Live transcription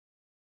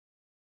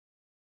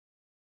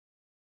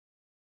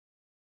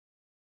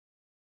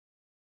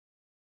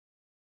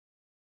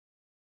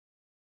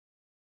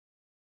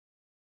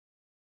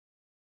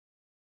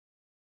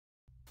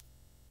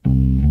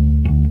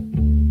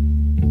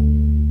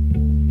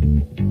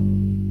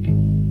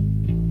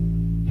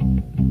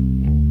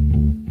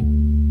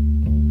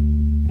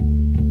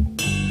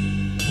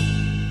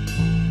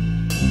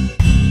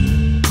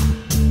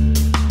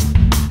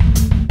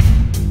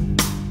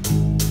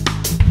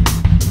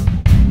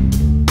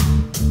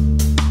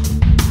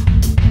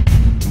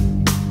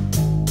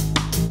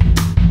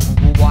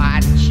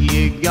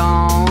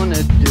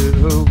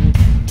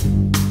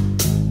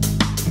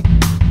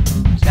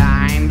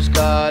Time's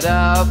caught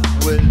up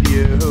with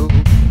you.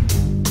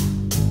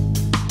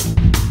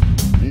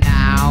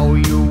 Now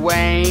you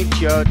wait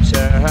your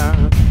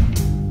turn.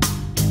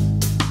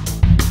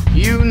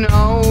 You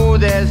know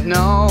there's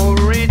no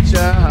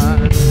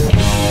return.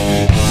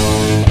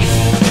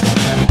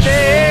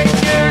 Take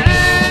your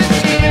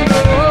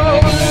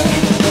road.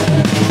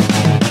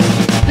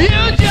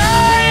 You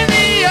join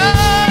the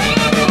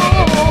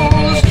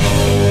others.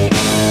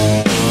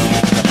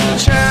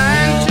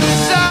 Turn to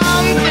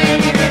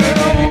something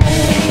new.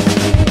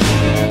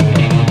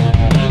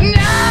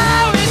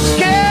 Now it's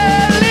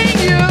killing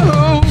you.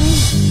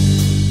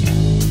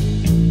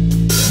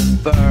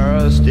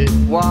 First it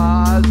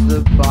was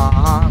the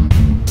bomb.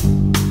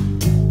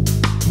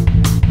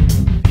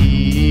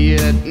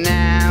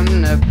 Vietnam,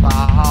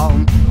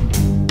 Nepal.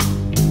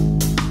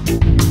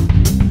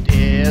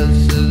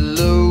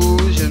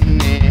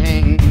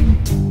 Disillusioning.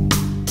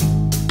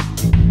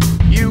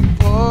 You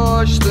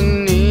push the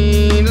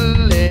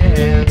needle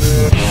in.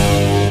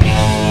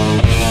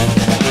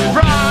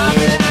 From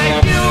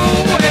like you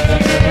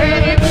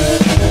escape.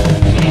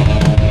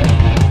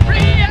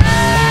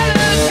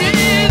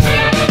 Reality's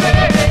your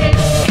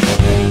face.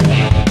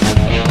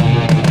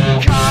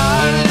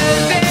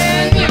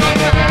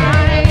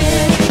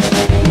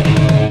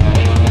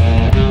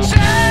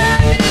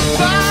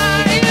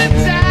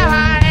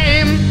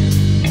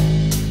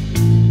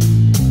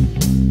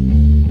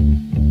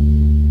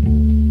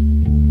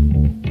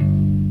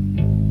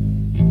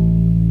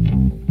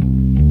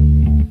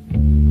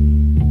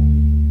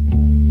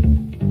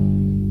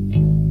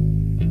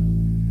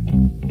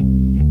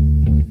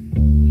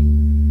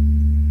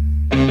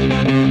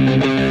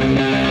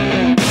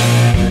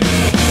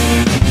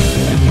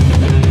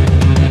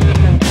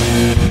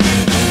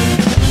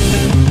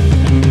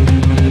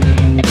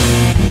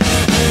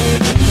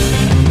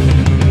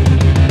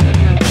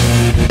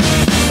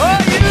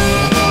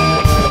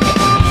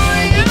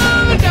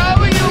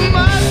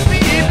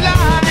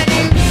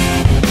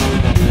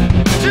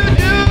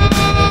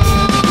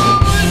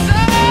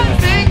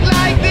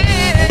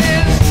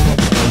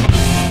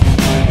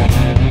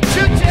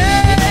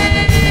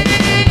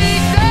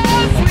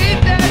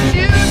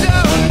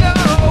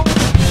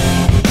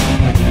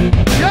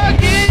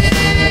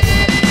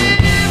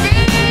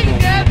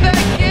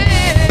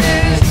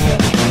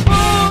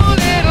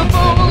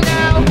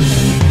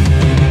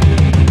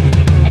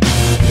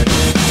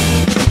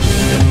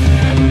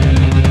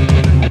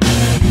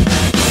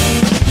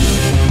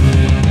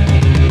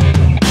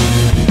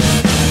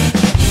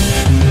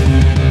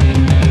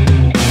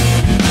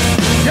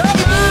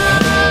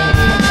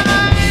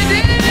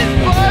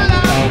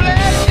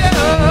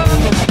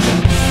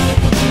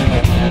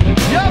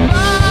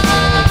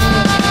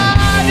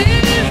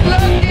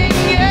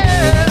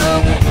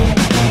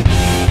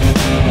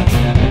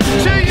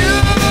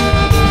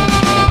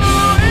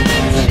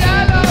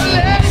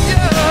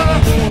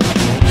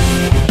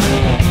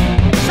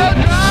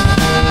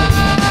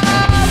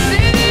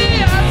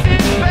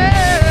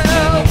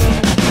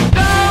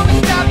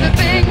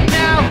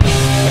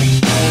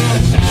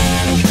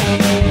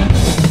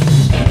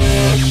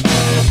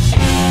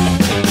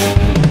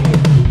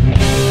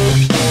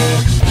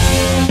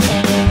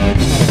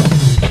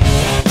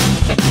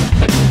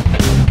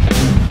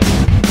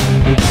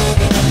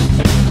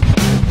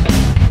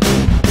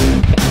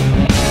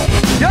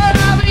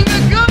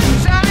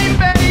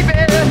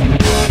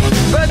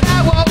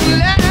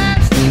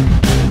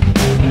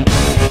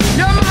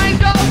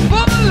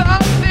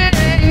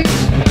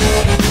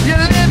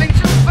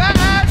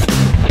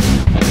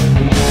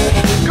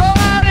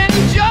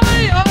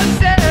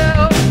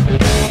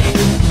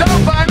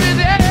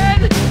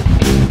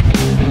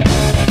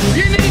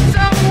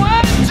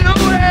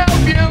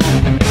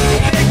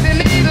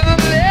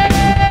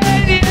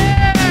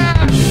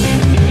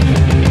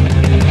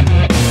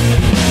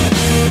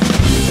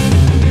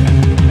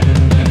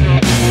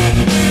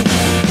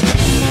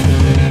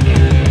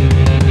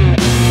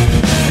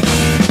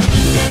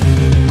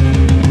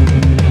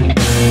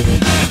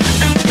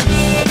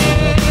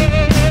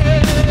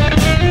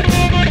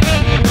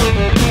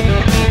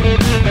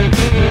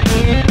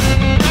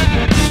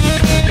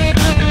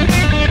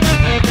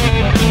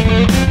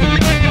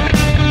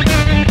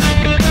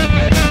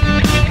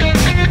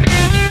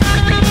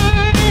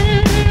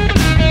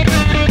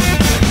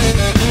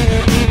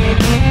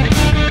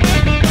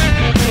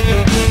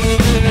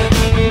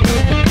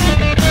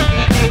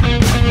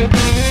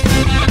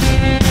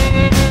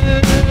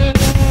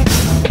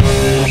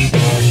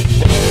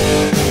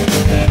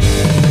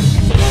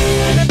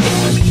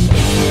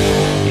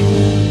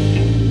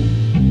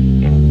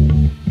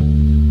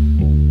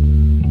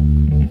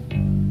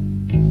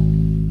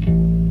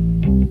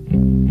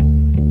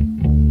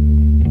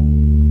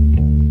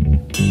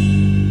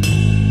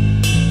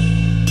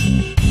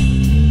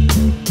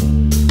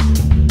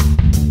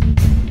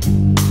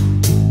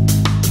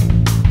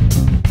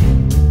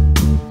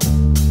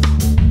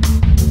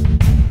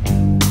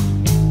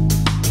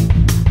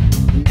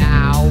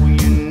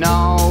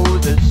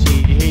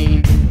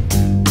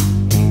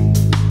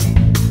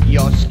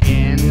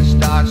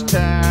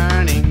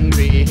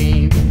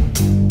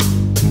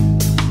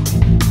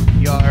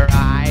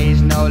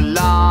 no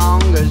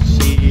longer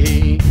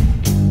see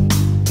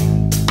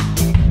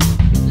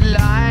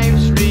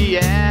life's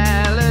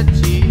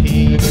reality.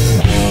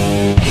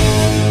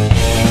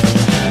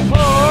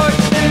 Push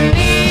the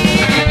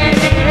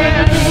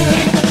needle,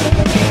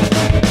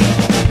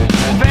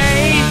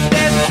 face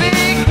that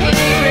sickly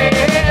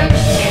grin,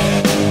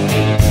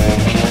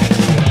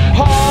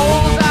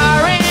 holes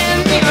are in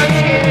your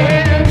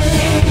skin,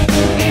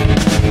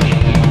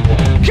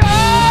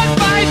 caught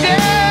by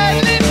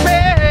deadly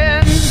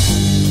pen.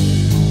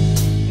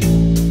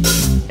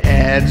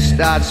 Head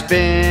starts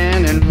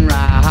spinning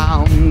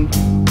round,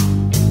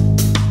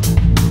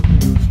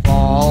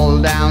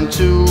 fall down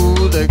to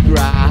the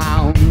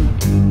ground,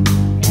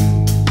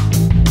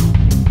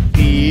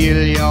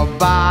 feel your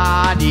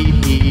body